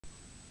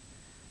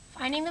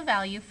Finding the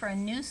value for a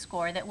new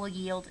score that will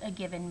yield a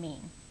given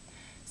mean.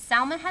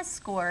 Salma has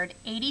scored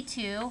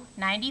 82,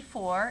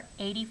 94,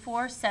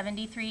 84,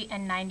 73,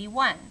 and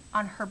 91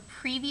 on her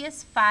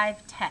previous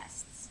 5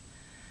 tests.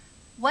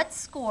 What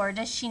score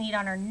does she need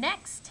on her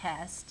next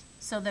test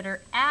so that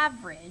her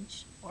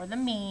average, or the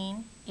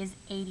mean, is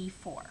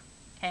 84?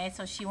 Okay,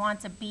 so she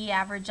wants a B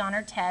average on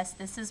her test.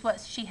 This is what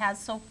she has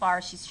so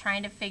far. She's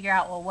trying to figure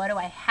out, well, what do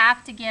I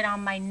have to get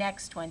on my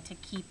next one to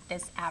keep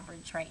this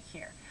average right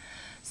here?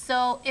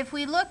 So if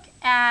we look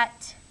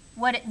at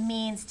what it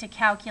means to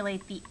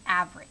calculate the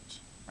average,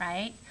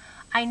 right?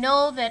 I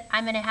know that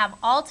I'm going to have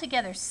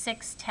altogether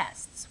 6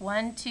 tests,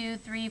 1, 2,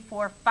 3,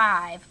 4,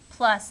 5,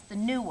 plus the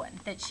new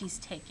one that she's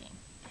taking,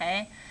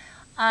 okay?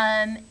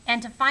 And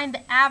to find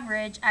the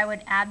average, I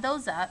would add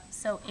those up.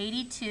 So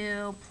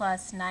 82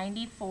 plus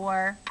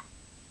 94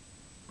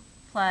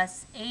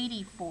 plus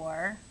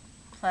 84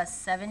 plus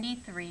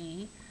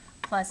 73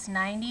 plus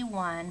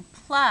 91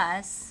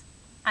 plus,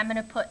 I'm going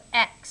to put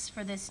X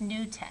for this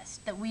new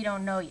test that we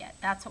don't know yet.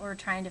 That's what we're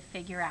trying to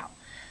figure out.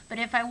 But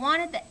if I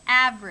wanted the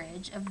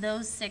average of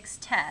those 6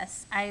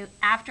 tests,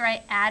 after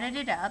I added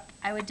it up,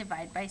 I would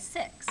divide by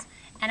 6.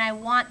 And I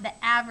want the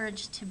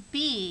average to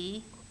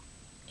be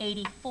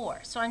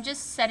 84. So I'm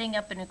just setting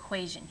up an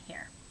equation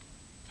here.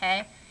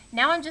 Okay?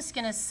 Now I'm just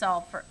going to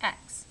solve for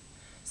X.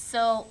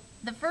 So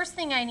the first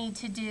thing I need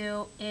to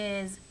do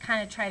is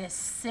kind of try to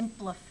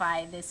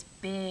simplify this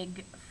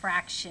big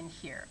fraction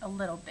here a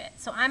little bit.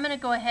 So I'm going to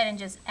go ahead and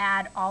just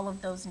add all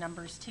of those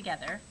numbers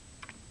together.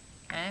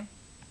 Okay?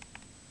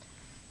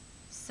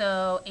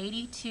 So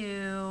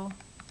 82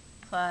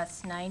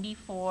 plus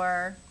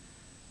 94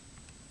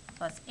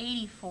 plus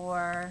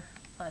 84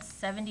 plus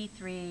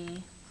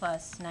 73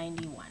 plus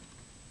 91.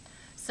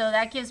 So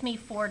that gives me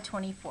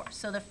 424.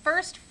 So the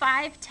first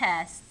 5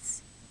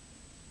 tests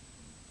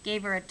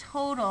gave her a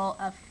total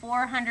of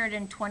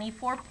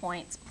 424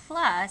 points,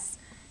 plus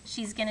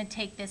she's going to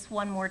take this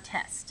one more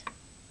test.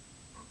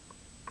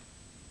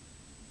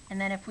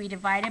 And then if we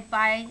divide it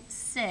by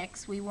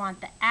 6, we want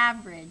the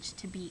average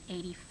to be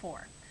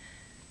 84.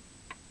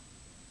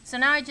 So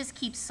now I just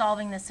keep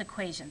solving this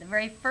equation. The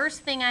very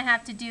first thing I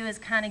have to do is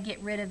kind of get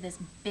rid of this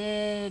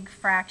big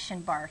fraction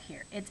bar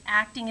here. It's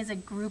acting as a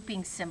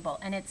grouping symbol,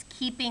 and it's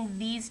keeping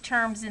these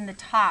terms in the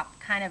top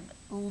kind of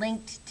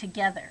linked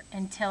together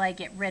until I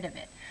get rid of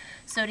it.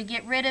 So to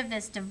get rid of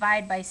this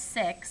divide by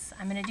 6,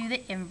 I'm going to do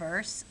the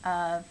inverse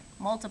of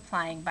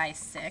multiplying by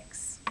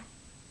 6.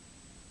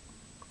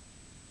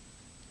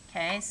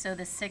 Okay, so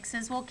the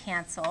 6's will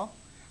cancel.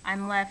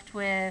 I'm left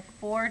with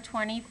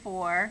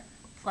 424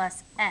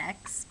 plus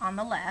X on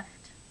the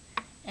left,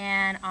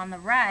 and on the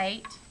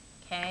right,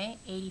 okay,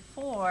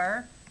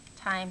 84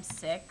 times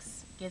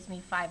 6 gives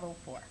me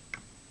 504.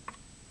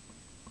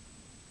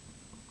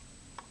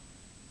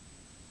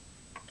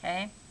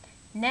 Okay,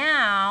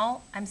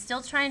 now I'm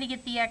still trying to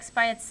get the X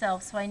by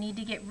itself, so I need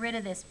to get rid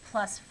of this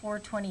plus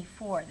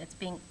 424 that's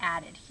being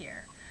added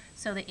here.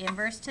 So the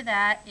inverse to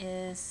that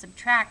is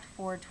subtract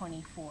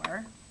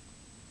 424.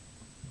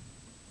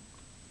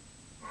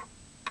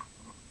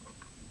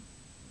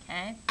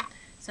 Okay,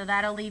 so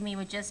that'll leave me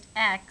with just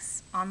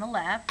X on the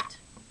left,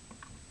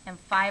 and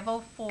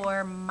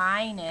 504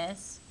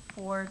 minus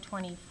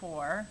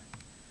 424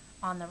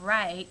 on the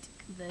right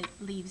that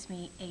leaves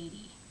me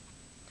 80.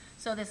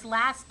 So this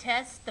last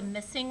test, the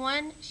missing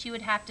one, she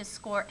would have to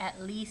score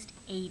at least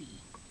 80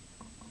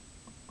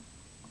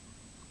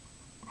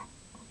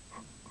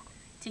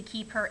 to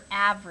keep her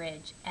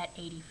average at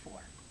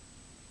 84.